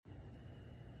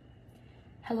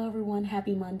Hello everyone,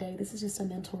 happy Monday. This is just a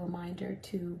mental reminder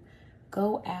to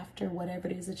go after whatever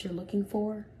it is that you're looking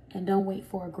for, and don't wait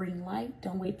for a green light.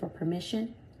 Don't wait for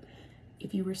permission.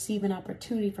 If you receive an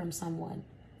opportunity from someone,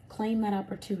 claim that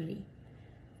opportunity.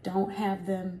 Don't have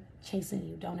them chasing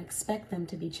you. Don't expect them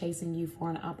to be chasing you for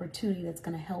an opportunity that's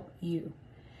going to help you.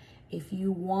 If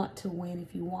you want to win,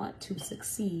 if you want to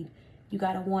succeed, you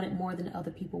got to want it more than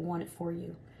other people want it for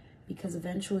you, because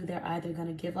eventually they're either going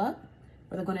to give up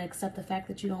or they're going to accept the fact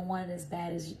that you don't want it as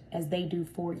bad as they do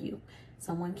for you.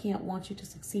 Someone can't want you to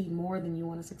succeed more than you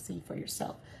want to succeed for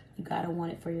yourself. You got to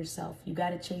want it for yourself. You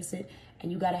got to chase it,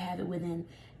 and you got to have it within,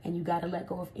 and you got to let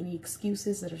go of any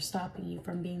excuses that are stopping you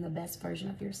from being the best version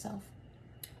of yourself.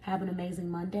 Have an amazing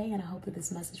Monday, and I hope that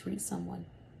this message reaches someone.